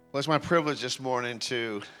Well, it's my privilege this morning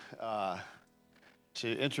to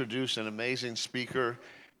introduce an amazing speaker.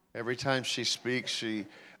 Every time she speaks, she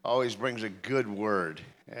always brings a good word.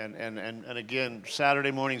 And again,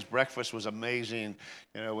 Saturday morning's breakfast was amazing.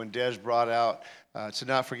 You know, when Des brought out to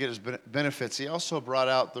not forget his benefits, he also brought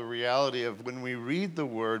out the reality of when we read the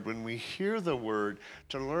word, when we hear the word,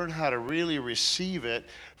 to learn how to really receive it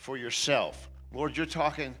for yourself. Lord, you're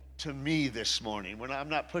talking to me this morning. When I'm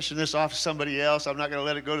not pushing this off to somebody else, I'm not going to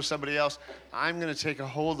let it go to somebody else. I'm going to take a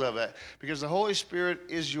hold of it because the Holy Spirit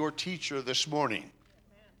is your teacher this morning.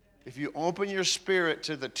 If you open your spirit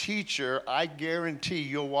to the teacher, I guarantee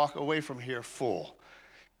you'll walk away from here full.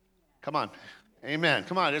 Come on. Amen.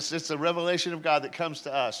 Come on. It's the revelation of God that comes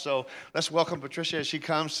to us. So let's welcome Patricia as she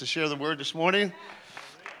comes to share the word this morning.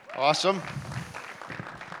 Awesome.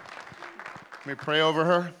 Let me pray over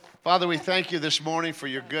her. Father, we thank you this morning for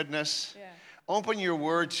your goodness. Yeah. Open your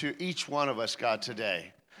word to each one of us, God,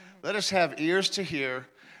 today. Let us have ears to hear,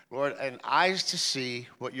 Lord, and eyes to see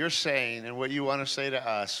what you're saying and what you want to say to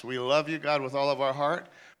us. We love you, God, with all of our heart.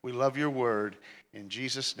 We love your word. In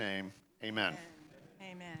Jesus' name, amen.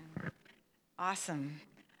 Amen. Awesome.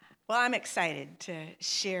 Well, I'm excited to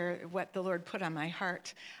share what the Lord put on my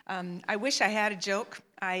heart. I wish I had a joke.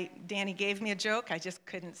 Danny gave me a joke. I just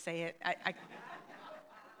couldn't say it.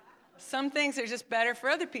 Some things are just better for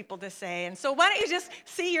other people to say. And so why don't you just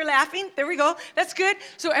see you're laughing? There we go. That's good.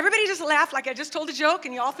 So everybody just laugh like I just told a joke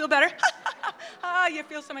and you all feel better. You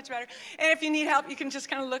feel so much better. And if you need help, you can just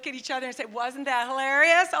kind of look at each other and say, wasn't that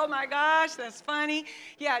hilarious? Oh my gosh, that's funny.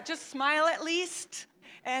 Yeah, just smile at least.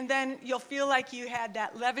 And then you'll feel like you had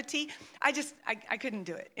that levity. I couldn't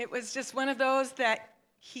do it. It was just one of those that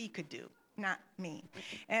he could do, not me.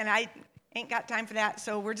 And I ain't got time for that,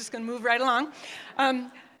 so we're just going to move right along.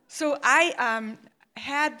 So I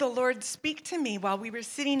had the Lord speak to me while we were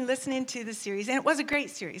sitting listening to the series, and it was a great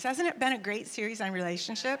series. Hasn't it been a great series on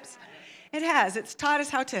relationships? It has. It's taught us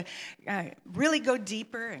how to really go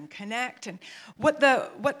deeper and connect. And what the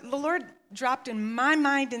Lord dropped in my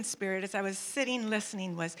mind and spirit as I was sitting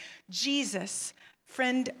listening was Jesus,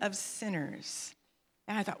 friend of sinners.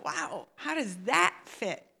 And I thought, wow, how does that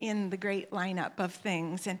fit in the great lineup of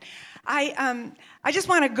things? And I just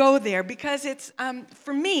want to go there because it's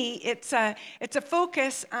for me it's a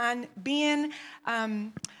focus on being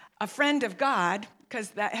a friend of God, because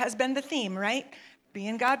that has been the theme, right?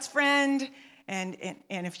 Being God's friend. And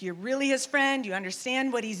if you're really his friend, you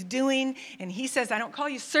understand what he's doing. And he says, I don't call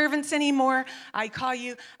you servants anymore. I call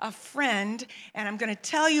you a friend, and I'm going to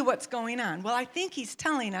tell you what's going on. Well, I think he's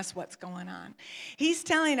telling us what's going on. He's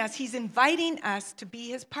telling us, he's inviting us to be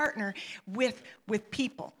his partner with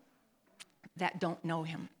people that don't know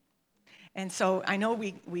him. And so I know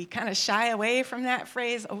we kind of shy away from that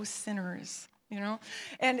phrase, oh, sinners. You know,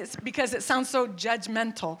 and it's because it sounds so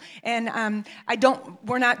judgmental. And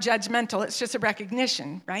we're not judgmental. It's just a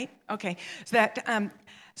recognition, right? Okay.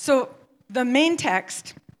 So the main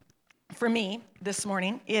text for me this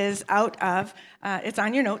morning is out of, it's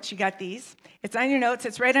on your notes. You got these. It's on your notes.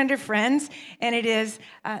 It's right under friends. And it is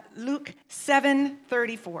Luke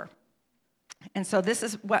 7:34. And so this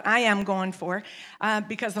is what I am going for,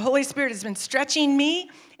 because the Holy Spirit has been stretching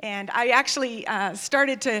me, and I actually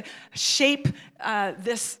started to shape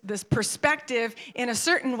this perspective in a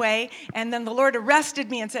certain way, and then the Lord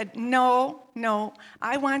arrested me and said, no,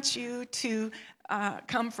 I want you to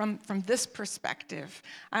come from this perspective.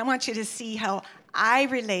 I want you to see how I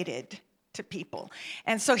related to people.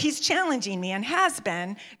 And so he's challenging me, and has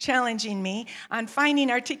been challenging me, on finding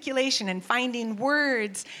articulation and finding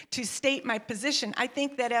words to state my position. I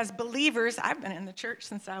think that as believers, I've been in the church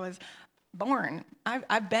since I was born.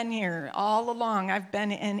 I've been here all along. I've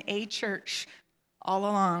been in a church all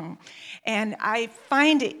along. And I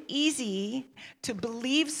find it easy to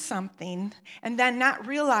believe something and then not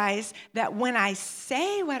realize that when I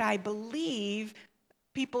say what I believe,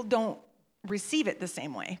 people don't receive it the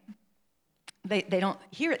same way. They don't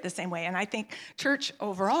hear it the same way. And I think church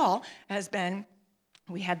overall has been,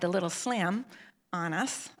 we had the little slam on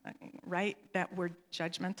us, right? That we're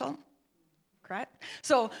judgmental, correct?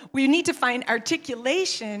 So we need to find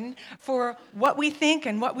articulation for what we think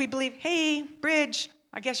and what we believe. Hey, Bridge,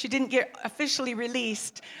 I guess you didn't get officially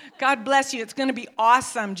released. God bless you. It's going to be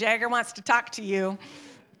awesome. Jagger wants to talk to you.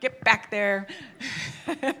 Get back there.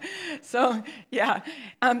 So, yeah.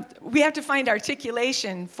 We have to find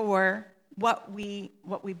articulation for what we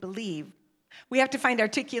believe. We have to find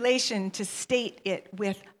articulation to state it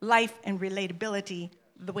with life and relatability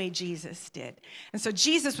the way Jesus did. And so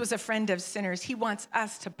Jesus was a friend of sinners. He wants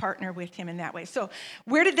us to partner with him in that way. So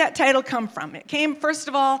where did that title come from? It came, first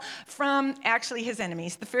of all, from actually his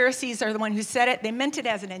enemies. The Pharisees are the one who said it. They meant it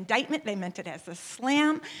as an indictment. They meant it as a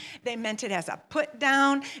slam. They meant it as a put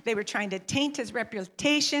down. They were trying to taint his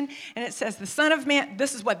reputation. And it says, the Son of Man,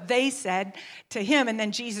 this is what they said to him. And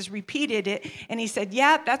then Jesus repeated it. And he said,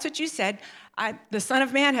 yeah, that's what you said. The Son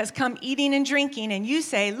of Man has come eating and drinking, and you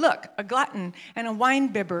say, look, a glutton and a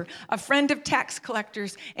winebibber, a friend of tax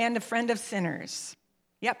collectors and a friend of sinners.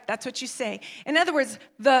 Yep, that's what you say. In other words,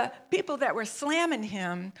 the people that were slamming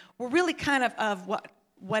him were really kind of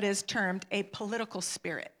what is termed a political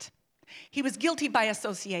spirit. He was guilty by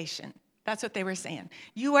association. That's what they were saying.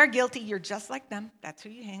 You are guilty. You're just like them. That's who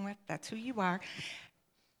you hang with. That's who you are.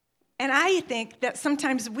 And I think that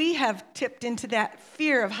sometimes we have tipped into that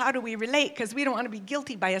fear of how do we relate because we don't want to be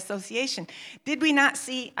guilty by association. Did we not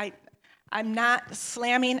see, I'm not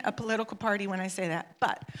slamming a political party when I say that,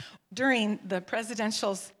 but during the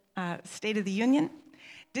presidential State of the Union,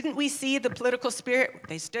 didn't we see the political spirit?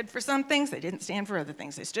 They stood for some things, they didn't stand for other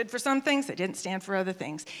things. They stood for some things, they didn't stand for other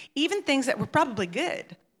things. Even things that were probably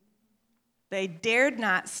good. They dared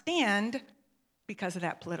not stand because of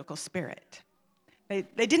that political spirit.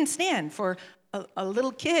 They didn't stand for a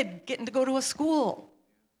little kid getting to go to a school.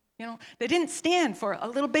 You know, they didn't stand for a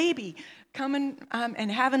little baby coming and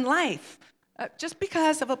having life just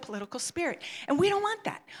because of a political spirit. And we don't want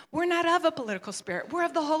that. We're not of a political spirit. We're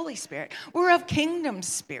of the Holy Spirit. We're of kingdom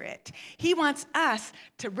spirit. He wants us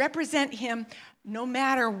to represent him no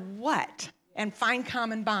matter what and find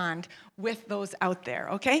common bond with those out there,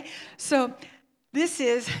 okay? So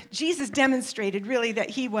Jesus demonstrated really that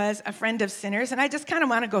he was a friend of sinners. And I just kind of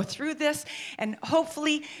want to go through this. And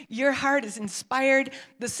hopefully your heart is inspired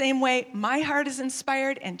the same way my heart is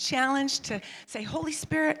inspired and challenged to say, Holy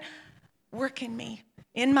Spirit, work in me.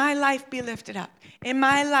 In my life, be lifted up. In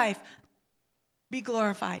my life, be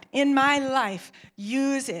glorified. In my life,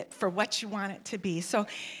 use it for what you want it to be. So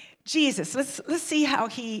Jesus, let's see how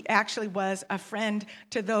he actually was a friend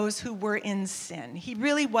to those who were in sin. He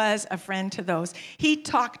really was a friend to those. He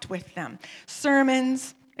talked with them.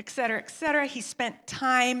 Sermons, et cetera, et cetera. He spent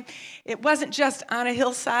time. It wasn't just on a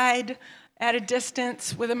hillside at a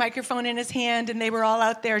distance with a microphone in his hand and they were all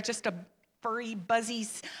out there, just a furry, buzzy,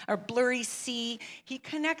 or blurry sea. He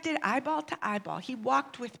connected eyeball to eyeball. He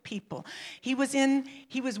walked with people. He was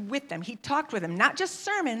with them. He talked with them. Not just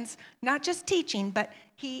sermons, not just teaching, but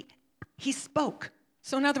he spoke.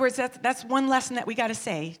 So in other words, that's one lesson that we got to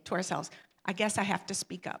say to ourselves. I guess I have to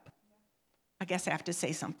speak up. I guess I have to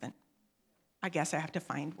say something. I guess I have to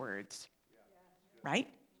find words. Right?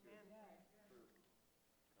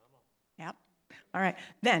 Yep. All right.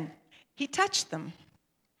 Then he touched them.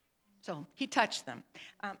 So he touched them.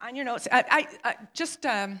 On your notes, I just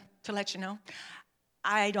to let you know,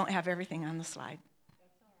 I don't have everything on the slide.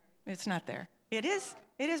 It's not there. It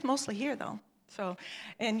is mostly here, though. So,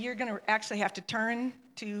 and you're going to actually have to turn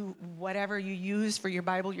to whatever you use for your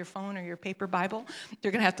Bible, your phone, or your paper Bible.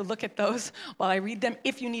 You're going to have to look at those while I read them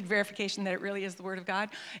if you need verification that it really is the Word of God.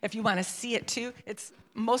 If you want to see it, too,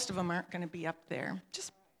 most of them aren't going to be up there,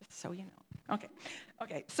 just so you know.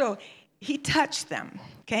 Okay, so he touched them,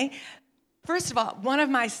 okay? First of all, one of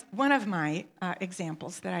my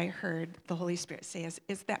examples that I heard the Holy Spirit say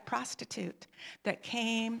is that prostitute that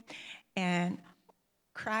came and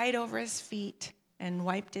cried over his feet and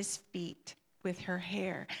wiped his feet with her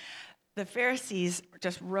hair. The Pharisees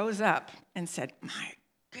just rose up and said, my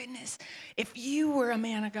goodness, if you were a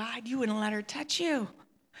man of God, you wouldn't let her touch you.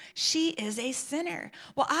 She is a sinner.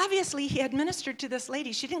 Well, obviously, he had ministered to this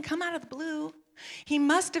lady. She didn't come out of the blue. He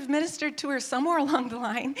must have ministered to her somewhere along the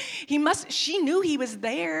line. She knew he was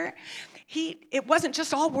there. It wasn't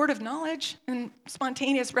just all word of knowledge and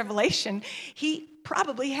spontaneous revelation. He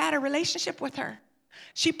probably had a relationship with her.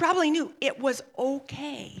 She probably knew it was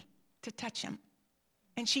okay to touch him.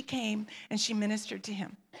 And she came and she ministered to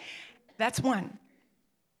him. That's one.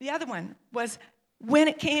 The other one was when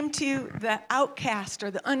it came to the outcast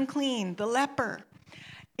or the unclean, the leper.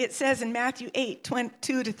 It says in Matthew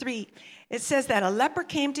 8:2-3, it says that a leper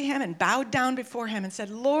came to him and bowed down before him and said,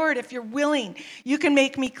 Lord, if you're willing, you can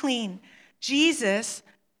make me clean. Jesus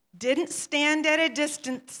didn't stand at a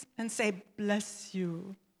distance and say, bless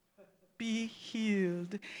you, be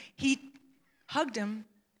healed. He hugged him,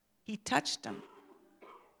 he touched him.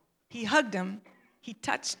 He hugged him, he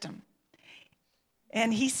touched him.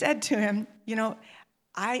 And he said to him, you know,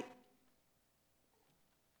 I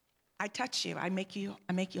touch you, I make you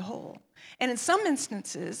whole. And in some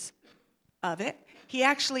instances of it, he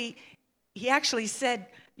actually said,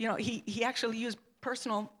 you know, he actually used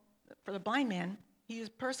personal, for the blind man, He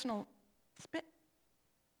used personal spit.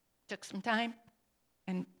 Took some time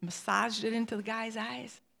and massaged it into the guy's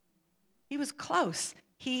eyes. He was close.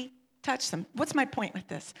 He touched them. What's my point with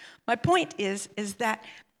this? My point is that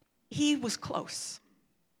he was close.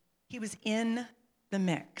 He was in the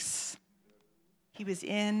mix. He was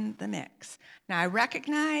in the mix. Now, I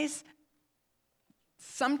recognize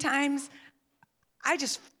sometimes I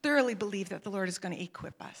just thoroughly believe that the Lord is going to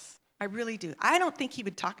equip us. I really do. I don't think he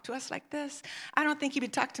would talk to us like this. I don't think he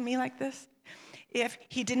would talk to me like this if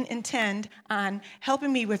he didn't intend on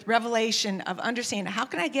helping me with revelation of understanding how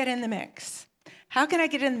can I get in the mix? How can I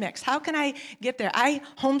get in the mix? How can I get there? I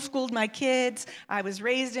homeschooled my kids. I was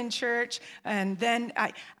raised in church. And then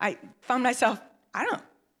I found myself,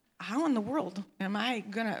 how in the world am I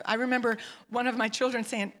going to? I remember one of my children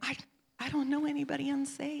saying, I don't know anybody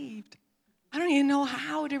unsaved. I don't even know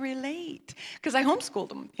how to relate because I homeschooled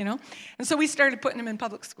them, And so we started putting them in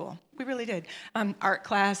public school. We really did. Art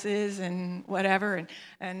classes and whatever.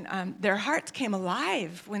 And their hearts came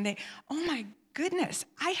alive when they, oh my goodness,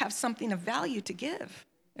 I have something of value to give,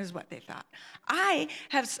 is what they thought. I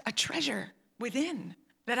have a treasure within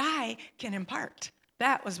that I can impart.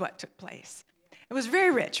 That was what took place. It was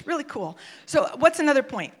very rich, really cool. So what's another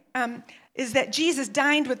point? Is that Jesus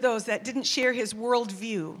dined with those that didn't share his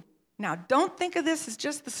worldview. Now, don't think of this as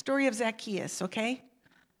just the story of Zacchaeus, okay?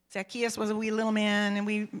 Zacchaeus was a wee little man, and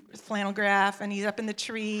we flannel graph, and he's up in the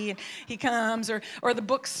tree, and he comes, or the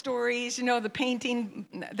book stories, the painting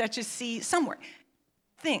that you see somewhere.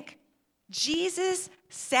 Think, Jesus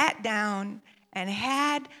sat down and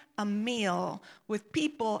had a meal with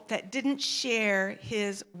people that didn't share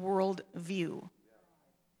his worldview.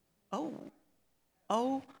 Oh.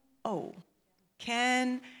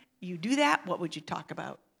 Can you do that? What would you talk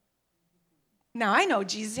about? Now, I know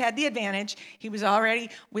Jesus had the advantage. He was already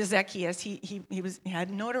with Zacchaeus. He had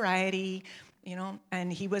notoriety,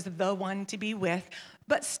 and he was the one to be with.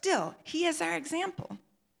 But still, he is our example.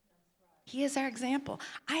 He is our example.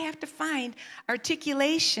 I have to find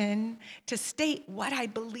articulation to state what I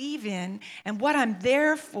believe in and what I'm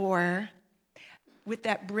there for with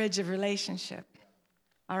that bridge of relationship.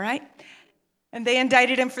 All right? And they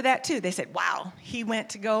indicted him for that too. They said, wow, he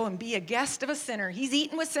went to go and be a guest of a sinner. He's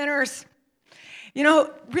eating with sinners.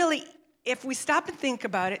 Really, if we stop and think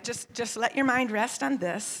about it, just let your mind rest on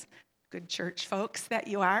this, good church folks that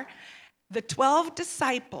you are. The 12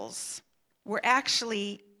 disciples were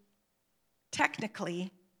actually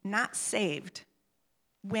technically not saved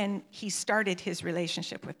when he started his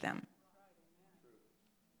relationship with them.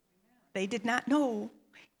 They did not know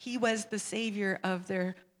he was the Savior of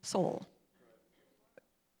their soul.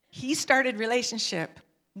 He started relationship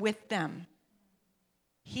with them.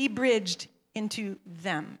 He bridged into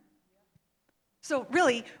them. So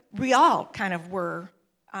really, we all kind of were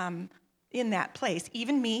in that place.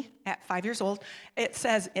 Even me, at 5 years old, it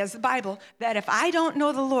says, as the Bible, that if I don't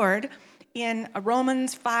know the Lord, in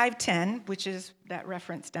Romans 5:10, which is that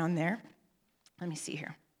reference down there. Let me see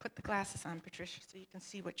here. Put the glasses on, Patricia, so you can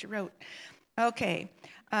see what you wrote. Okay.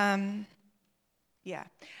 Yeah.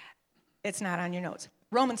 It's not on your notes.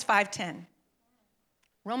 Romans 5:10.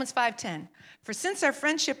 Romans 5:10. For since our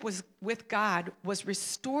friendship with God was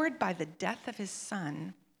restored by the death of his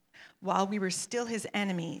Son, while we were still his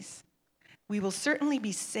enemies, we will certainly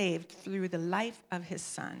be saved through the life of his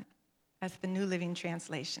Son. That's the New Living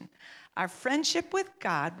Translation. Our friendship with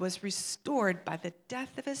God was restored by the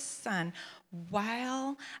death of his Son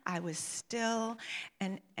while I was still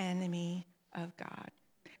an enemy of God.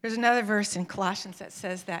 There's another verse in Colossians that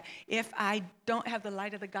says that if I don't have the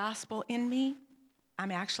light of the gospel in me,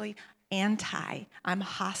 I'm actually I'm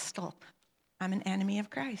hostile. I'm an enemy of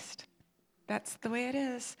Christ. That's the way it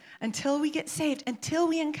is. Until we get saved, until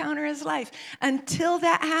we encounter his life, until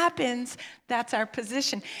that happens, that's our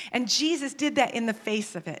position. And Jesus did that in the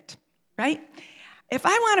face of it, right? If I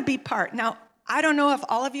want to be part, now, I don't know if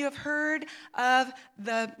all of you have heard of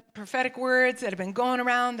the prophetic words that have been going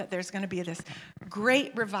around, that there's going to be this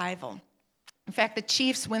great revival. In fact, the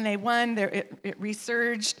Chiefs, when they won, it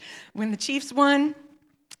resurged when the Chiefs won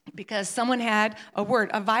because someone had a word,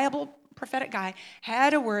 a viable prophetic guy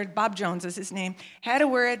had a word, Bob Jones is his name, had a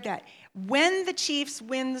word that when the Chiefs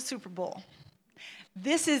win the Super Bowl,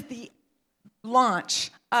 this is the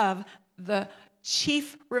launch of the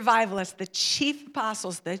chief revivalists, the chief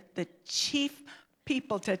apostles, the chief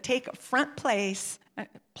people to take front place,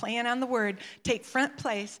 playing on the word, take front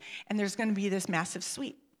place, and there's going to be this massive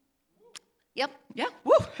sweep. Yep, yeah,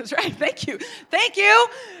 woo, that's right, thank you. Thank you.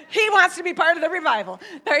 He wants to be part of the revival.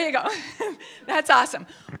 There you go. That's awesome.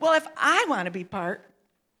 Well, if I want to be part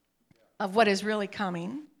of what is really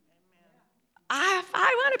coming, if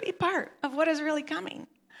I want want to be part of what is really coming.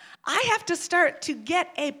 I have to start to get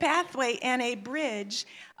a pathway and a bridge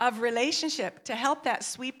of relationship to help that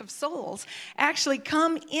sweep of souls actually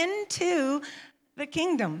come into the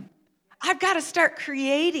kingdom. I've got to start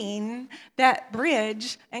creating that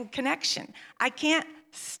bridge and connection. I can't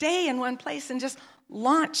stay in one place and just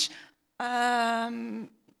launch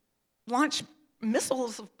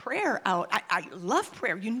missiles of prayer out. I love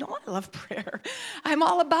prayer. You know I love prayer. I'm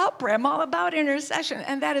all about prayer. I'm all about intercession,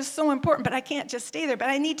 and that is so important, but I can't just stay there. But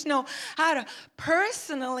I need to know how to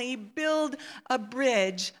personally build a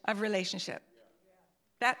bridge of relationship.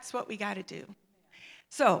 That's what we got to do.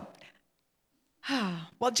 So,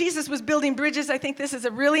 while Jesus was building bridges, I think this is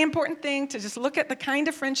a really important thing to just look at the kind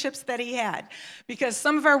of friendships that he had. Because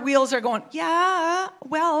some of our wheels are going, yeah,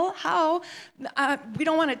 well, how? We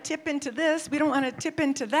don't want to tip into this. We don't want to tip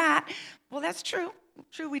into that. Well, that's true.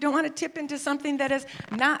 True, we don't want to tip into something that is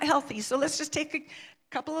not healthy. So let's just take a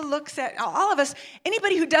couple of looks at all of us.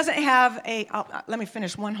 Anybody who doesn't have let me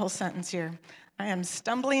finish one whole sentence here. I am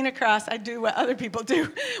stumbling across. I do what other people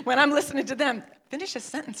do when I'm listening to them. Finish a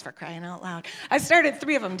sentence, for crying out loud. I started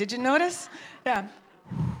 3 of them. Did you notice? Yeah.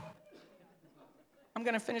 I'm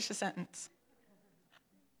going to finish a sentence.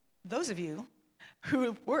 Those of you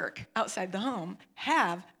who work outside the home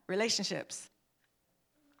have relationships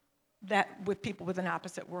with people with an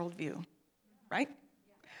opposite worldview, right?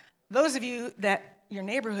 Those of you that your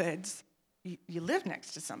neighborhoods, you live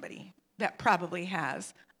next to somebody that probably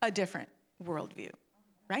has a different worldview,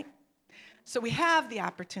 right? So we have the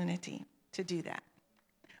opportunity to do that.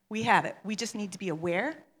 We have it. We just need to be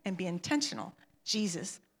aware and be intentional.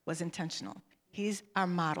 Jesus was intentional. He's our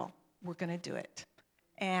model. We're going to do it.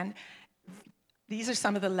 And these are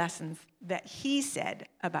some of the lessons that he said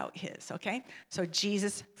about his, okay? So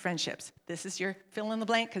Jesus, friendships. This is your fill in the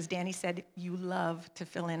blank, because Danny said you love to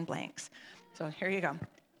fill in blanks. So here you go.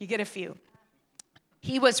 You get a few.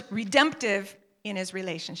 He was redemptive in his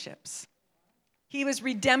relationships. He was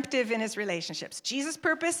redemptive in his relationships. Jesus'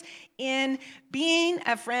 purpose in being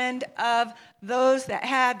a friend of those that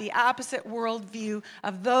had the opposite worldview,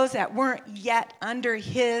 of those that weren't yet under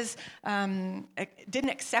his, didn't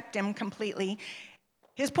accept him completely.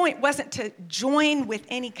 His point wasn't to join with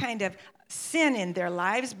any kind of sin in their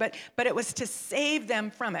lives, but it was to save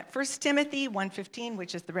them from it. 1 Timothy 1:15,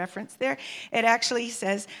 which is the reference there, it actually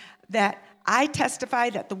says that I testify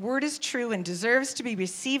that the word is true and deserves to be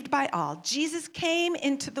received by all. Jesus came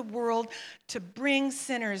into the world to bring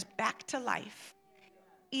sinners back to life.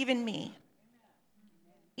 Even me.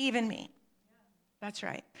 Even me. That's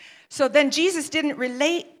right. So then Jesus didn't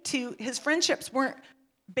relate to, his friendships weren't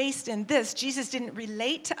based in this. Jesus didn't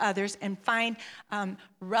relate to others and find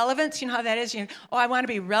relevance. You know how that is? I want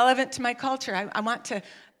to be relevant to my culture. I want to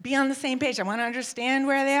be on the same page. I want to understand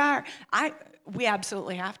where they are. We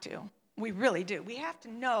absolutely have to. We really do. We have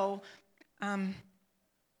to know,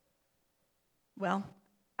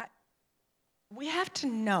 we have to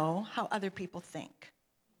know how other people think.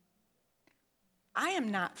 I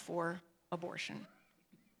am not for abortion.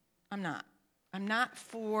 I'm not. I'm not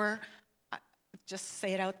for, just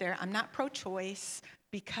say it out there, I'm not pro-choice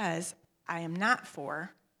because I am not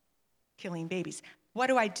for killing babies. What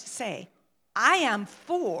do I say? I am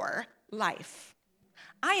for life.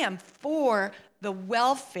 I am for the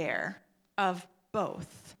welfare of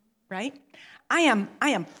both, right? I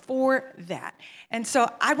am for that. And so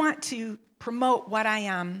I want to promote what I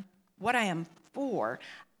am for.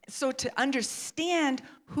 So to understand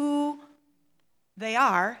who they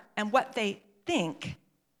are and what they think,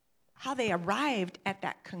 how they arrived at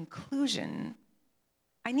that conclusion,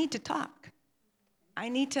 I need to talk. I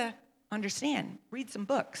need to understand, read some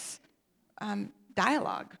books,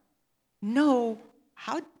 dialogue, know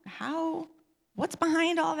what's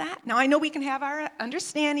behind all that? Now, I know we can have our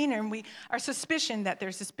understanding and our suspicion that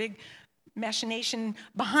there's this big machination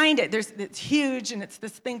behind it. It's huge and it's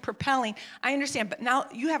this thing propelling. I understand, but now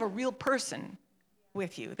you have a real person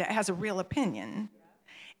with you that has a real opinion.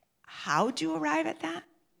 How'd you arrive at that?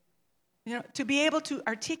 To be able to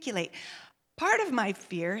articulate. Part of my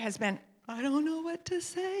fear has been, I don't know what to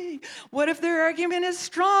say. What if their argument is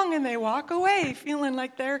strong and they walk away feeling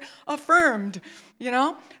like they're affirmed,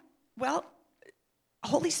 Well,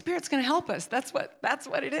 Holy Spirit's going to help us. That's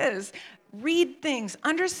what it is. Read things,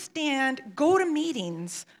 understand, go to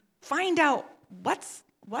meetings, find out what's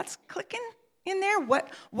clicking in there.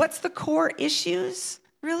 What's the core issues,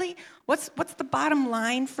 really? What's the bottom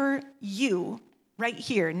line for you right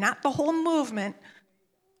here? Not the whole movement,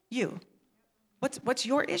 you. What's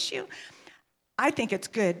your issue? I think it's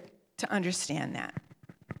good to understand that.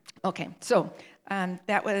 Okay, so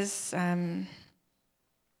that was, I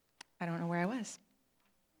don't know where I was.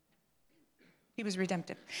 He was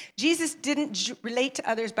redemptive. Jesus didn't relate to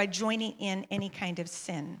others by joining in any kind of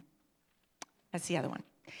sin. That's the other one.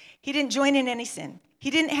 He didn't join in any sin. He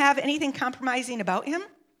didn't have anything compromising about him,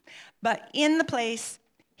 but in the place,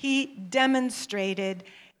 he demonstrated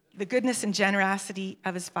the goodness and generosity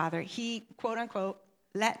of his Father. He, quote unquote,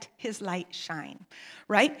 let his light shine,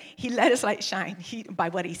 right? He let his light shine by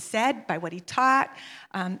what he said, by what he taught.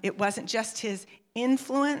 It wasn't just his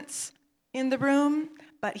influence in the room,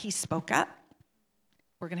 but he spoke up.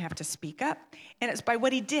 We're going to have to speak up. And it's by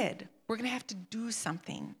what he did. We're going to have to do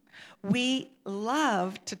something. We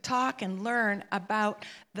love to talk and learn about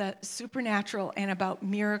the supernatural and about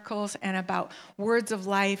miracles and about words of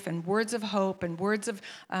life and words of hope and words of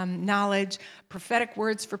knowledge, prophetic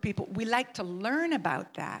words for people. We like to learn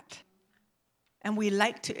about that. And we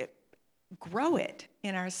like to grow it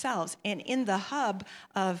in ourselves. And in the hub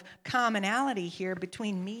of commonality here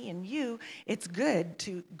between me and you, it's good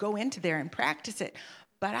to go into there and practice it.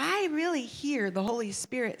 But I really hear the Holy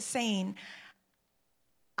Spirit saying,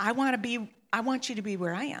 I want you to be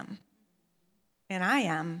where I am. And I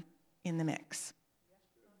am in the mix.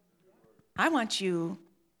 I want you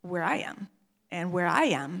where I am. And where I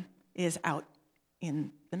am is out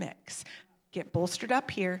in the mix. Get bolstered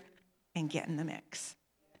up here and get in the mix.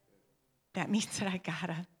 That means that I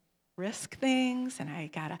gotta risk things and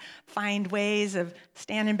I gotta find ways of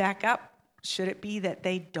standing back up. Should it be that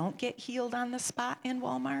they don't get healed on the spot in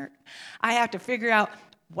Walmart? I have to figure out,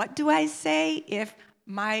 what do I say if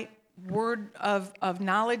my word of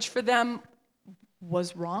knowledge for them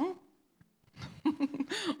was wrong?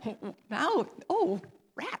 Now,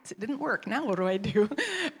 rats, it didn't work. Now what do I do?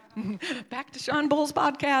 Back to Sean Bull's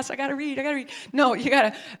podcast. I gotta read. No, you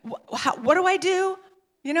gotta, what do I do?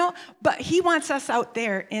 You know, but he wants us out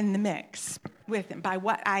there in the mix with him by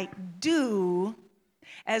what I do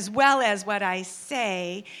as well as what I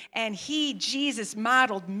say. And Jesus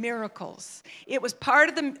modeled miracles. It was part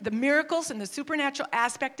of the miracles and the supernatural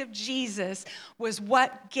aspect of Jesus was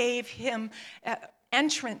what gave him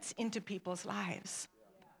entrance into people's lives.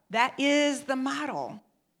 That is the model.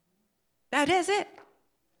 That is it.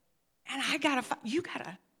 And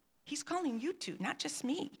he's calling you to, not just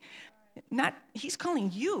me. He's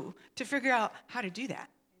calling you to figure out how to do that.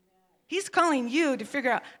 He's calling you to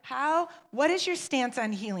figure out what is your stance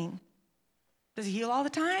on healing? Does he heal all the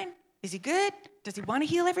time? Is he good? Does he want to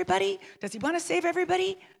heal everybody? Does he want to save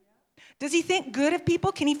everybody? Does he think good of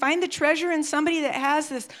people? Can he find the treasure in somebody that has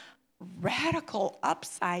this radical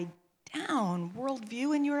upside down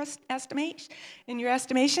worldview in your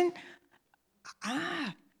estimation?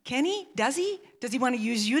 Can he? Does he? Does he want to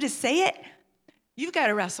use you to say it? You've got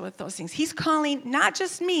to wrestle with those things. He's calling not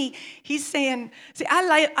just me. He's saying, see,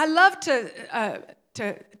 I love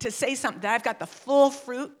to say something that I've got the full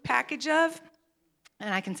fruit package of.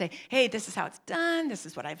 And I can say, hey, this is how it's done. This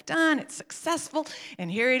is what I've done. It's successful.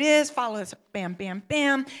 And here it is. Follow this. Bam, bam,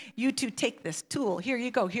 bam. You two take this tool. Here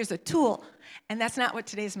you go. Here's a tool. And that's not what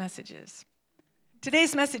today's message is.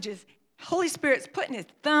 Today's message is, Holy Spirit's putting his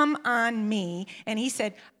thumb on me. And he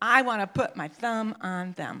said, I want to put my thumb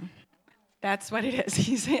on them. That's what it is.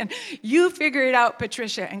 He's saying, you figure it out,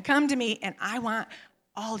 Patricia, and come to me, and I want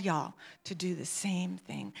all y'all to do the same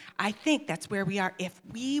thing. I think that's where we are. If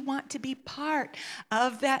we want to be part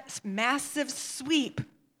of that massive sweep,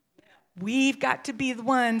 we've got to be the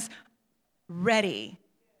ones ready.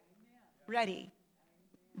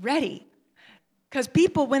 Because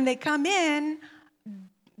people, when they come in,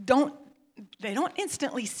 they don't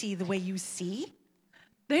instantly see the way you see.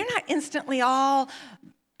 They're not instantly all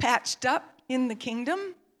patched up in the kingdom.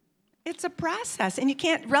 It's a process, and you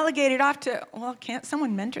can't relegate it off to, well, can't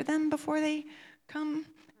someone mentor them before they come,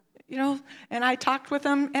 and I talked with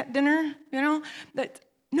them at dinner,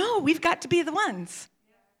 no, we've got to be the ones.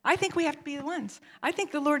 I think we have to be the ones. I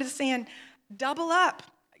think the Lord is saying, double up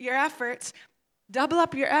your efforts.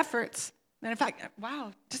 And in fact,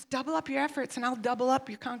 just double up your efforts, and I'll double up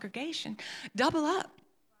your congregation. Double up.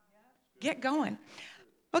 Get going.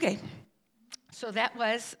 Okay. So that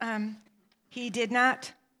was, he did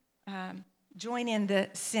not join in the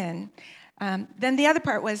sin. Then the other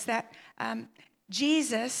part was that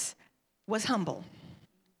Jesus was humble.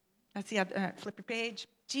 That's the other, flip your page.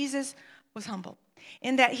 Jesus was humble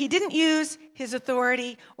in that he didn't use his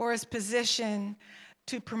authority or his position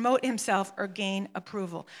to promote himself or gain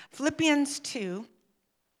approval. Philippians 2,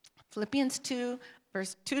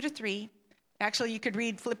 verse 2-3. Actually, you could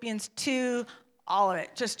read Philippians 2, all of it.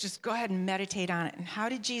 Just go ahead and meditate on it. And how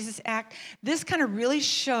did Jesus act? This kind of really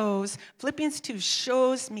shows, Philippians 2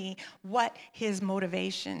 shows me what his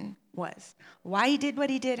motivation was. Why he did what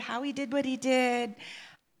he did, how he did what he did.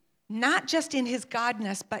 not just in his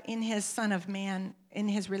godness, but in his Son of Man, in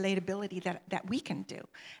his relatability that we can do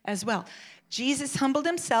as well. Jesus humbled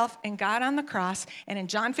himself and got on the cross. And in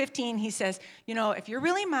John 15, he says, if you're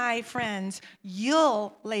really my friends,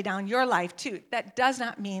 you'll lay down your life too. That does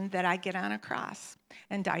not mean that I get on a cross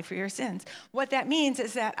and die for your sins. What that means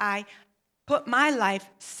is that I put my life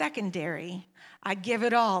secondary. I give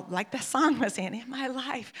it all, like the song was saying, in my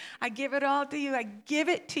life. I give it all to you. I give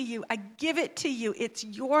it to you. I give it to you. It's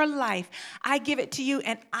your life. I give it to you,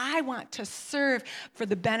 and I want to serve for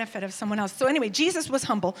the benefit of someone else. So anyway, Jesus was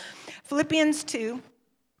humble. Philippians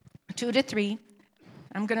 2:2-3.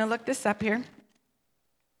 I'm going to look this up here.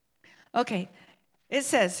 Okay. It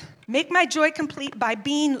says, make my joy complete by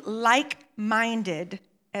being like-minded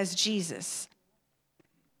as Jesus.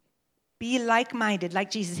 Be like-minded,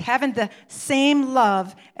 like Jesus, having the same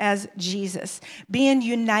love as Jesus, being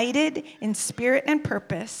united in spirit and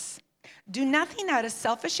purpose. Do nothing out of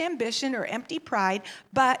selfish ambition or empty pride,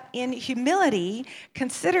 but in humility,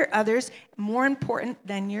 consider others more important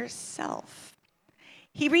than yourself.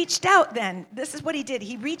 He reached out then. This is what he did.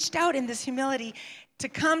 He reached out in this humility to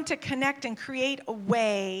come to connect and create a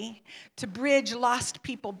way to bridge lost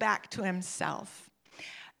people back to himself.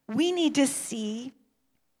 We need to see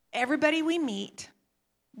everybody we meet,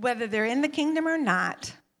 whether they're in the kingdom or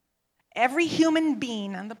not, every human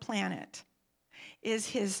being on the planet is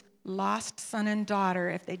his lost son and daughter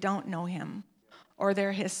if they don't know him, or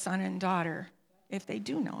they're his son and daughter if they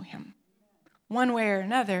do know him. One way or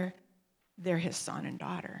another, they're his son and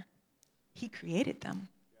daughter. He created them.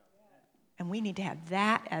 And we need to have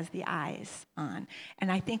that as the eyes on.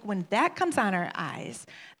 And I think when that comes on our eyes,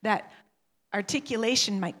 that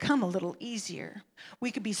articulation might come a little easier.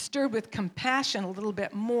 We could be stirred with compassion a little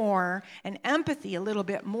bit more and empathy a little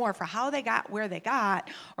bit more for how they got where they got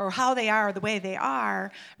or how they are the way they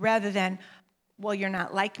are, rather than, well, you're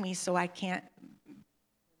not like me, so I can't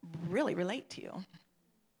really relate to you.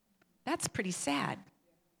 That's pretty sad.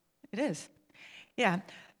 It is. Yeah.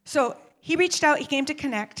 So he reached out, he came to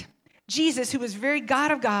connect. Jesus, who was very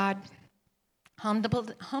God of God,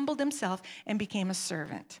 humbled himself and became a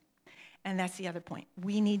servant. And that's the other point.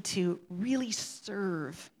 We need to really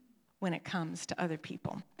serve when it comes to other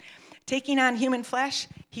people. Taking on human flesh,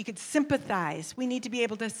 he could sympathize. We need to be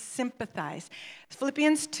able to sympathize.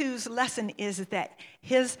 Philippians 2's lesson is that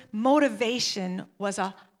his motivation was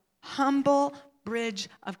a humble bridge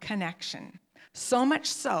of connection. So much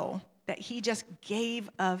so that he just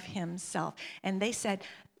gave of himself. And they said,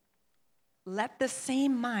 let the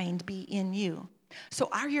same mind be in you. So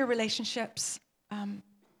are your relationships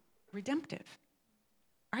redemptive?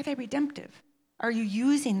 Are they redemptive? Are you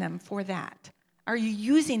using them for that? Are you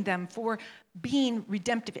using them for being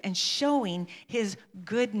redemptive and showing his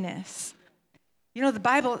goodness? The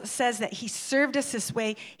Bible says that he served us this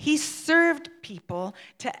way. He served people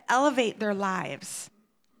to elevate their lives.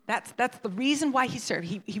 That's the reason why he served.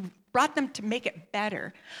 He brought them to make it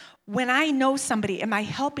better. When I know somebody, am I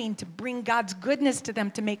helping to bring God's goodness to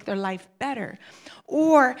them to make their life better?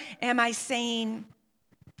 Or am I saying,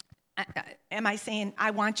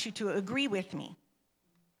 I want you to agree with me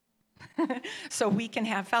so we can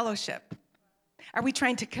have fellowship? Are we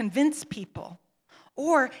trying to convince people?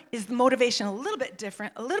 Or is the motivation a little bit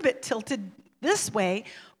different, a little bit tilted this way,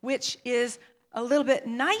 which is a little bit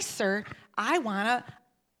nicer? I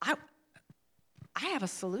have a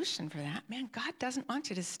solution for that. Man, God doesn't want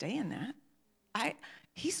you to stay in that.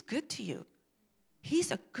 He's good to you.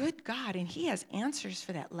 He's a good God, and he has answers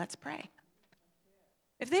for that. Let's pray.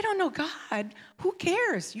 If they don't know God, who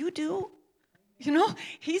cares? You do.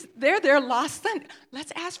 They're their lost son.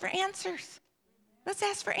 Let's ask for answers. Let's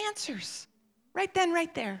ask for answers. Right then,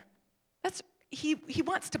 right there. He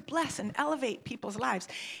wants to bless and elevate people's lives.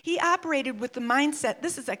 He operated with the mindset.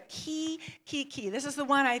 This is a key. This is the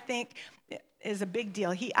one I think is a big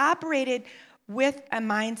deal. He operated with a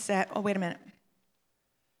mindset. Oh, wait a minute.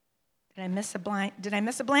 Did I miss a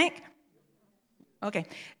blank? Okay.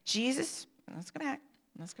 Jesus, let's go back.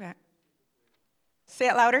 Say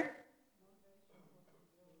it louder.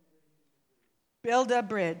 Build a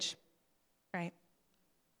bridge. Right.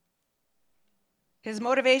 His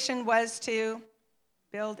motivation was to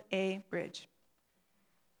build a bridge.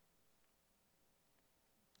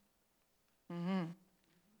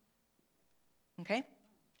 Okay?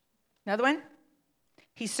 Another one.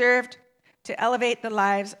 He served to elevate the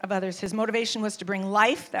lives of others. His motivation was to bring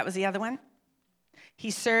life. That was the other one. He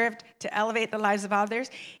served to elevate the lives of others.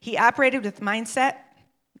 He operated with mindset.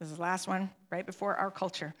 This is the last one, right before our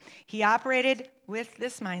culture. He operated with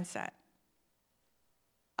this mindset.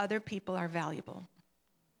 Other people are valuable.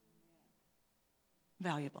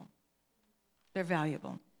 Valuable. They're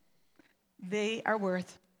valuable. They are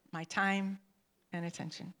worth my time and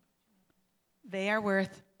attention. They are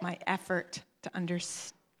worth my effort to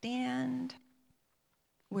understand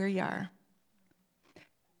where you are.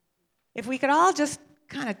 If we could all just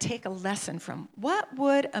kind of take a lesson from what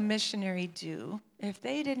would a missionary do if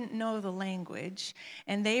they didn't know the language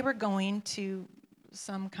and they were going to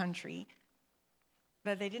some country,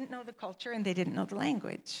 but they didn't know the culture and they didn't know the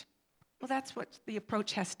language. Well, that's what the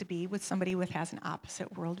approach has to be with somebody who has an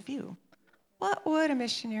opposite worldview. What would a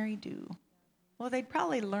missionary do? Well, they'd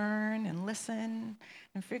probably learn and listen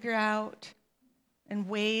and figure out and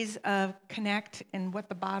ways of connect and what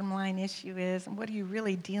the bottom line issue is and what are you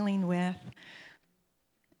really dealing with.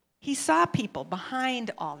 He saw people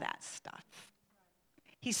behind all that stuff.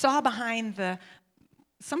 He saw behind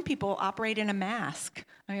some people operate in a mask.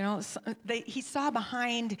 He saw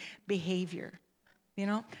behind behavior.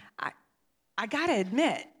 I got to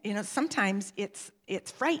admit, sometimes it's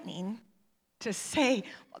frightening to say,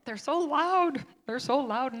 they're so loud,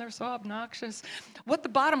 and they're so obnoxious. What the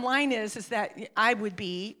bottom line is that I would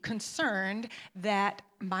be concerned that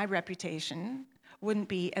my reputation wouldn't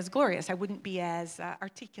be as glorious. I wouldn't be as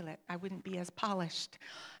articulate. I wouldn't be as polished.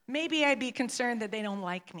 Maybe I'd be concerned that they don't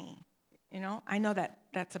like me. I know that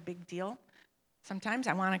that's a big deal. Sometimes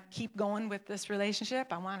I want to keep going with this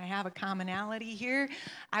relationship. I want to have a commonality here.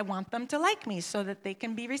 I want them to like me so that they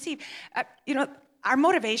can be received. Our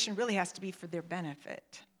motivation really has to be for their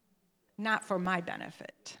benefit, not for my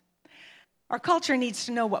benefit. Our culture needs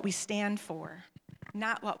to know what we stand for,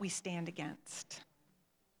 not what we stand against.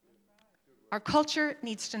 Our culture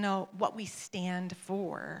needs to know what we stand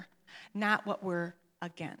for, not what we're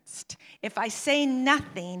against. If I say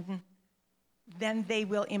nothing, then they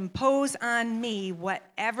will impose on me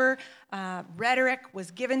whatever rhetoric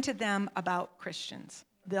was given to them about Christians.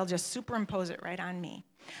 They'll just superimpose it right on me.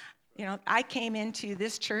 I came into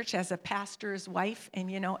this church as a pastor's wife,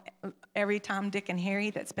 and every Tom, Dick, and Harry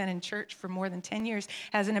that's been in church for more than 10 years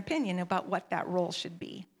has an opinion about what that role should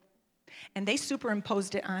be. And they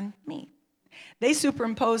superimposed it on me. They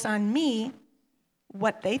superimpose on me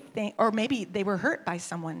what they think, or maybe they were hurt by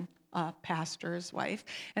someone, a pastor's wife,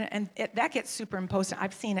 and that gets superimposed.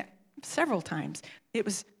 I've seen it several times. It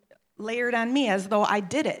was layered on me as though I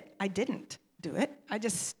did it. I didn't do it. I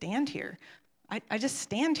just stand here. I just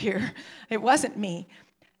stand here. It wasn't me.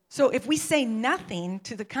 So if we say nothing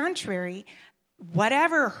to the contrary,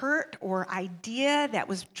 whatever hurt or idea that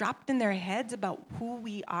was dropped in their heads about who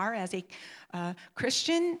we are as a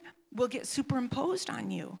Christian will get superimposed on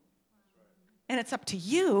you. And it's up to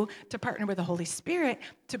you to partner with the Holy Spirit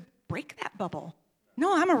to break that bubble.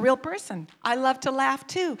 No, I'm a real person. I love to laugh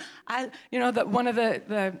too. One of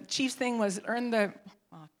the chief's thing was I'm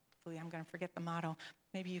going to forget the motto.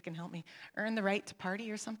 Maybe you can help me. Earn the right to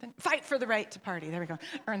party or something? Fight for the right to party. There we go.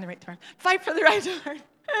 Earn the right to party. Fight for the right to party.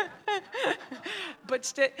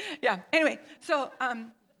 Butched it. Yeah. Anyway, so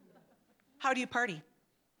how do you party?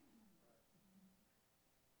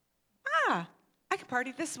 I can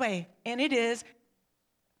party this way, and it is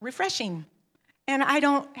refreshing, and I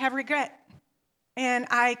don't have regret, and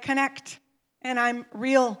I connect, and I'm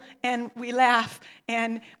real, and we laugh,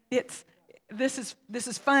 and this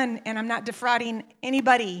is fun, and I'm not defrauding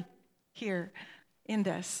anybody here in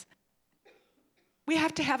this. We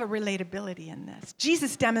have to have a relatability in this.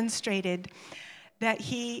 Jesus demonstrated that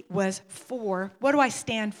he was for. What do I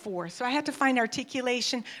stand for? So I have to find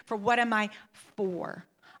articulation for what am I for.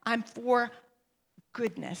 I'm for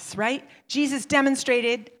goodness, right? Jesus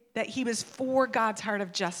demonstrated that he was for God's heart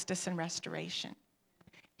of justice and restoration.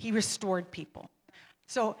 He restored people.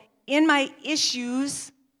 So in my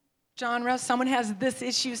issues genre, someone has this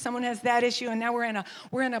issue, someone has that issue, and now we're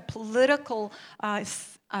in a political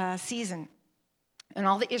season, and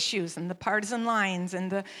all the issues and the partisan lines and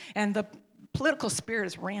the political spirit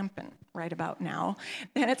is rampant right about now,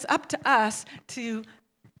 and it's up to us to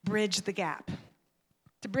bridge the gap.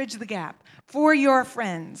 To bridge the gap for your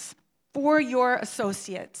friends, for your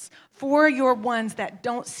associates, for your ones that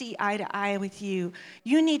don't see eye to eye with you.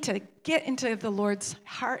 You need to get into the Lord's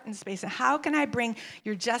heart and space. And how can I bring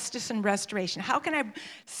your justice and restoration? How can I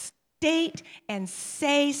state and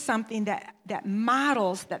say something that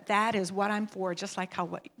models that is what I'm for, just like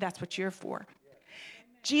that's what you're for?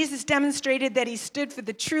 Jesus demonstrated that he stood for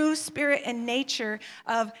the true spirit and nature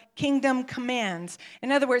of kingdom commands.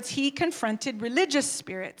 In other words, he confronted religious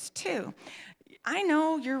spirits too. I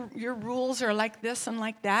know your rules are like this and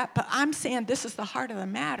like that, but I'm saying this is the heart of the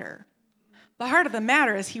matter. The heart of the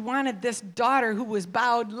matter is he wanted this daughter who was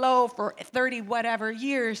bowed low for 30 whatever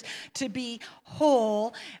years to be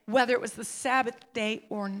whole, whether it was the Sabbath day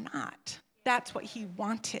or not. That's what he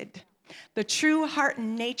wanted. the true heart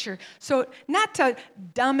and nature. So not to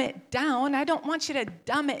dumb it down. I don't want you to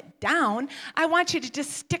dumb it down. I want you to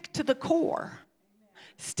just stick to the core.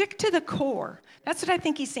 Stick to the core. That's what I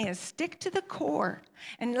think he's saying, is stick to the core.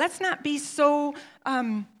 And let's not be so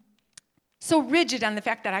rigid on the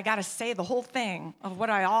fact that I got to say the whole thing of what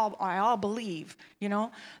I all believe, you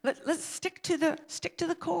know. Let's stick to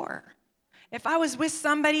the core. If I was with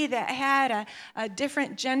somebody that had a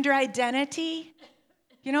different gender identity,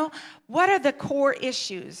 you know, what are the core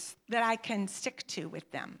issues that I can stick to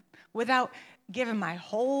with them without giving my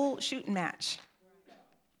whole shooting match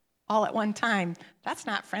all at one time? That's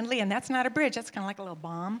not friendly, and that's not a bridge. That's kind of like a little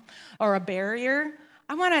bomb or a barrier.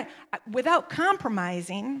 I want to, without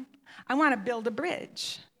compromising, I want to build a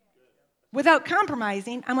bridge. Without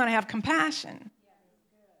compromising, I want to have compassion.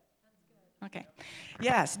 Okay.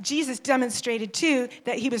 Yes, Jesus demonstrated, too,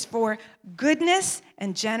 that he was for goodness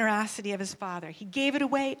and generosity of his Father. He gave it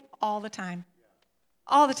away all the time.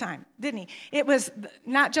 All the time, didn't he? It was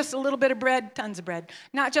not just a little bit of bread, tons of bread.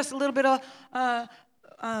 Not just a little bit of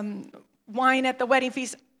wine at the wedding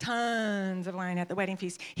feast, tons of wine at the wedding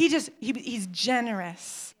feast. He's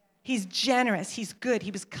generous. He's generous. He's good. He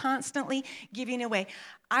was constantly giving away.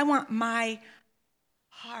 I want my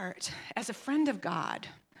heart, as a friend of God,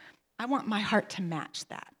 I want my heart to match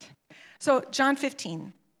that. So John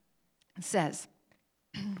 15 says,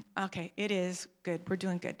 okay, it is good. We're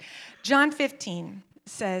doing good. John 15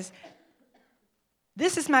 says,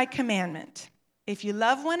 this is my commandment. If you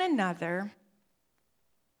love one another,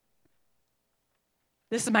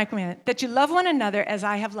 this is my commandment, that you love one another as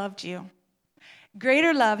I have loved you.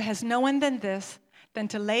 Greater love has no one than this, than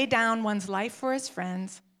to lay down one's life for his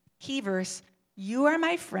friends. Key verse, you are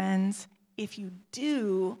my friends if you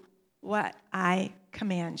do what I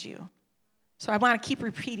command you. So I want to keep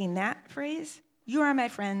repeating that phrase. You are my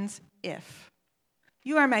friends if.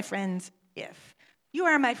 You are my friends if. You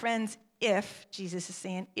are my friends if, Jesus is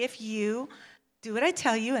saying, if you do what I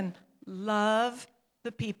tell you and love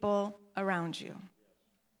the people around you.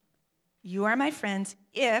 You are my friends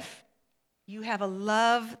if you have a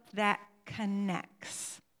love that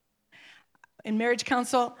connects. In marriage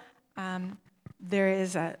counsel, there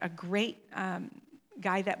is a great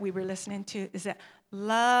guy that we were listening to, is that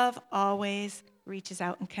love always reaches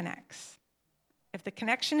out and connects. If the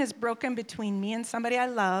connection is broken between me and somebody I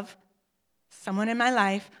love, someone in my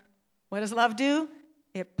life, what does love do?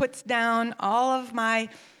 It puts down all of my,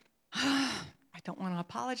 I don't want to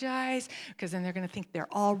apologize because then they're going to think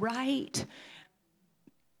they're all right.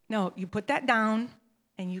 No, you put that down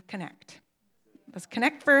and you connect. Let's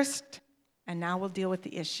connect first, and now we'll deal with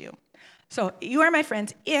the issue. So you are my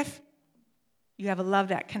friends if you have a love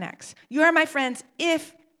that connects. You are my friends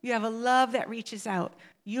if you have a love that reaches out.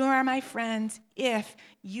 You are my friends if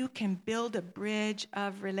you can build a bridge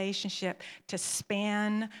of relationship to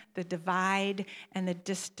span the divide and the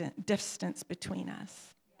distance between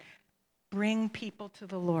us. Bring people to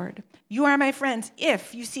the Lord. You are my friends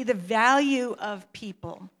if you see the value of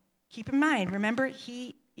people. Keep in mind, remember,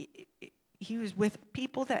 he was with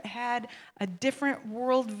people that had a different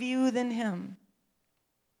worldview than him.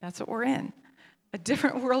 That's what we're in, a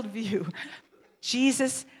different worldview.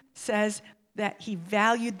 Jesus says that he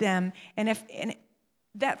valued them. And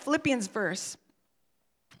that Philippians verse,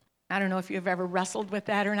 I don't know if you've ever wrestled with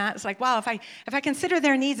that or not. It's like, wow, if I consider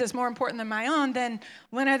their needs as more important than my own, then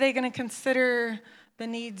when are they going to consider the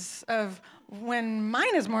needs of when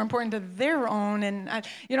mine is more important to their own? And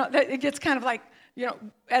it gets kind of like,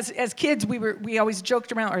 as kids we always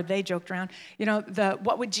joked around, or they joked around.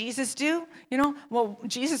 What would Jesus do? Well,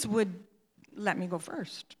 Jesus would let me go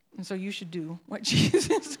first. And so you should do what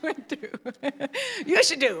Jesus would do. You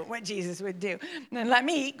should do what Jesus would do. And let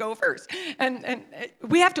me go first. And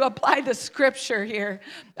we have to apply the scripture here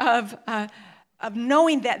of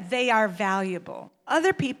knowing that they are valuable.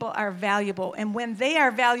 Other people are valuable. And when they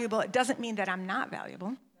are valuable, it doesn't mean that I'm not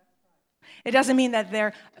valuable. It doesn't mean that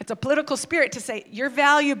it's a political spirit to say, you're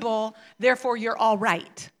valuable, therefore you're all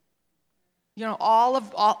right.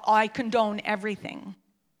 I condone everything.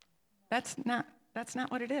 That's not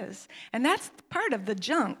what it is. And that's part of the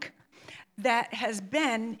junk that has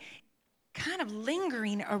been kind of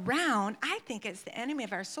lingering around. I think it's the enemy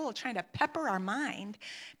of our soul trying to pepper our mind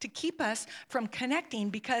to keep us from connecting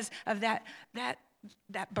because of that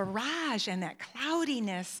barrage and that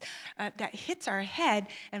cloudiness that hits our head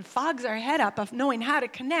and fogs our head up of knowing how to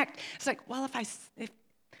connect. It's like, well,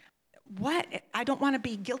 I don't want to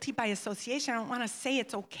be guilty by association. I don't want to say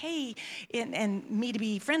it's okay and me to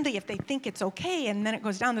be friendly if they think it's okay. And then it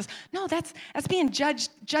goes down this. No, that's being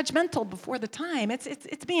judgmental before the time. It's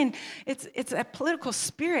a political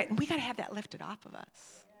spirit, and we got to have that lifted off of us.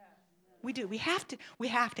 We do. We have to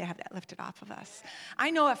have that lifted off of us.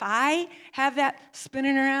 I know if I have that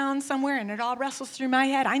spinning around somewhere and it all wrestles through my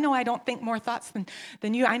head, I know I don't think more thoughts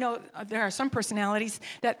than you. I know there are some personalities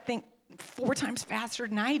that think 4 times faster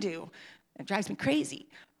than I do. It drives me crazy.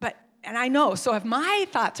 And I know, so if my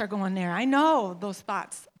thoughts are going there, I know those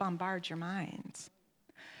thoughts bombard your minds.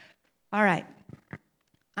 All right.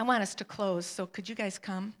 I want us to close, so could you guys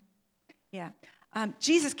come? Yeah.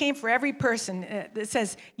 Jesus came for every person. It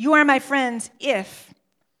says, you are my friends if,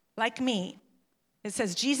 like me, it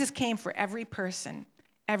says Jesus came for every person,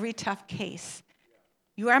 every tough case.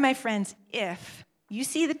 You are my friends if you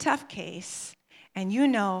see the tough case and you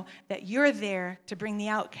know that you're there to bring the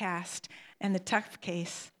outcast and the tough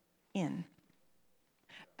case in.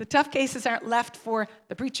 The tough cases aren't left for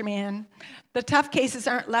the preacher man. The tough cases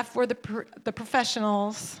aren't left for the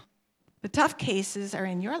professionals. The tough cases are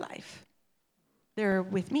in your life. They're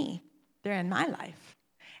with me. They're in my life.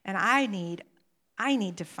 And I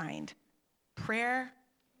need to find prayer,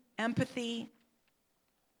 empathy,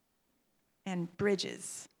 and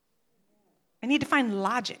bridges. I need to find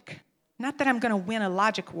logic. Not that I'm going to win a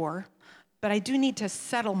logic war, but I do need to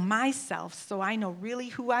settle myself so I know really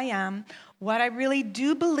who I am, what I really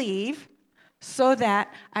do believe, so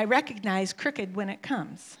that I recognize crooked when it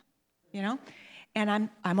comes, and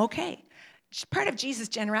I'm okay. Part of Jesus'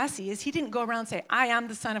 generosity is he didn't go around and say, I am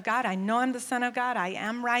the Son of God. I know I'm the Son of God. I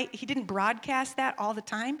am right. He didn't broadcast that all the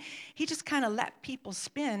time. He just kind of let people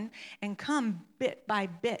spin and come bit by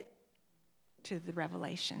bit to the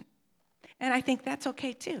revelation. And I think that's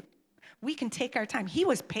okay too. We can take our time. He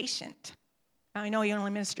was patient. Now, I know he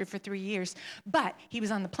only ministered for 3 years, but he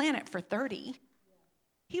was on the planet for 30.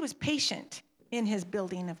 He was patient in his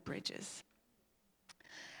building of bridges.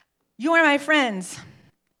 You are my friends.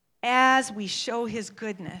 As we show his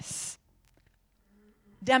goodness,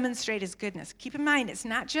 demonstrate his goodness. Keep in mind, it's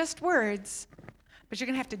not just words, but you're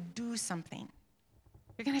going to have to do something.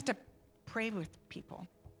 You're going to have to pray with people.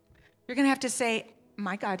 You're going to have to say,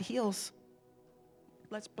 my God heals.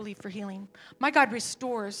 Let's believe for healing. My God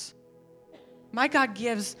restores. My God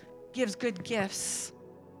gives good gifts.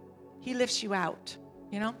 He lifts you out,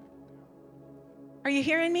 Are you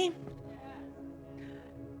hearing me?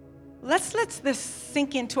 Let's let this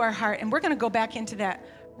sink into our heart, and we're going to go back into that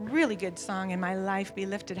really good song, In My Life Be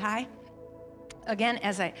Lifted High, again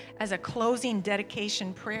as a closing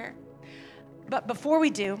dedication prayer. But before we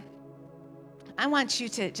do, I want you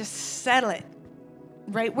to just settle it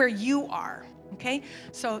right where you are, okay?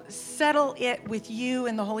 So settle it with you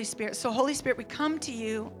and the Holy Spirit. So Holy Spirit, we come to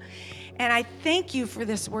you, and I thank you for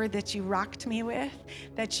this word that you rocked me with,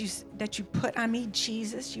 that you put on me,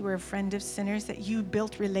 Jesus. You were a friend of sinners, that you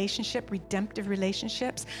built redemptive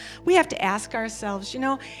relationships. We have to ask ourselves,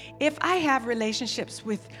 if I have relationships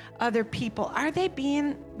with other people, are they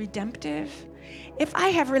being redemptive? If I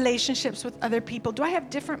have relationships with other people, do I have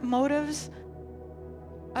different motives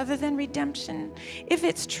other than redemption? If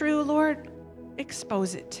it's true, Lord,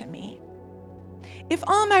 expose it to me. If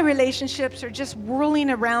all my relationships are just whirling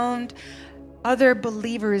around other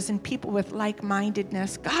believers and people with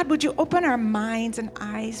like-mindedness, God, would you open our minds and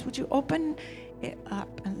eyes? Would you open it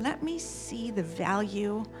up and let me see the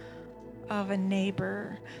value of a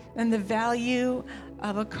neighbor and the value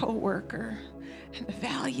of a coworker and the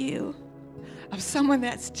value of someone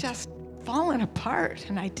that's just fallen apart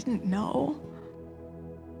and I didn't know?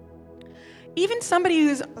 Even somebody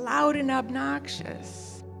who's loud and obnoxious,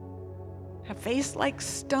 a face like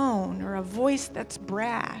stone, or a voice that's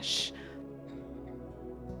brash.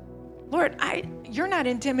 Lord, you're not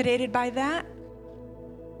intimidated by that.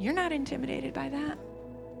 You're not intimidated by that.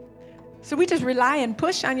 So we just rely and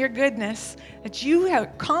push on your goodness, that you are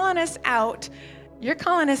calling us out. You're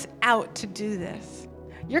calling us out to do this.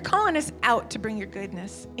 You're calling us out to bring your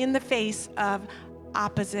goodness in the face of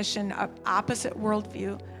opposition, of opposite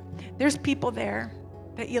worldview. There's people there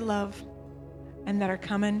that you love and that are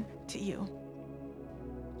coming to you.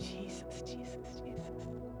 Jesus, Jesus, Jesus.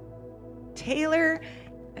 Tailor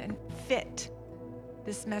and fit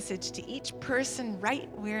this message to each person right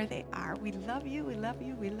where they are. We love you, we love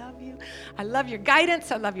you, we love you. I love your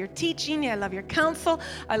guidance, I love your teaching, I love your counsel.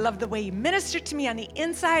 I love the way you minister to me on the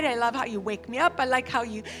inside. I love how you wake me up. I like how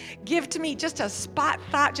you give to me just a spot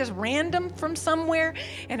thought, just random from somewhere.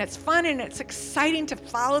 And it's fun and it's exciting to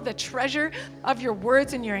follow the treasure of your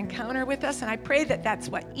words and your encounter with us. And I pray that that's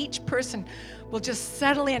what each person will just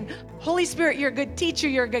settle in. Holy Spirit, you're a good teacher,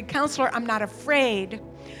 you're a good counselor. I'm not afraid.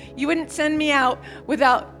 You wouldn't send me out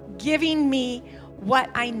without giving me what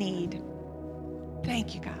I need.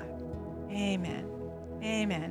 Thank you, God. Amen. Amen.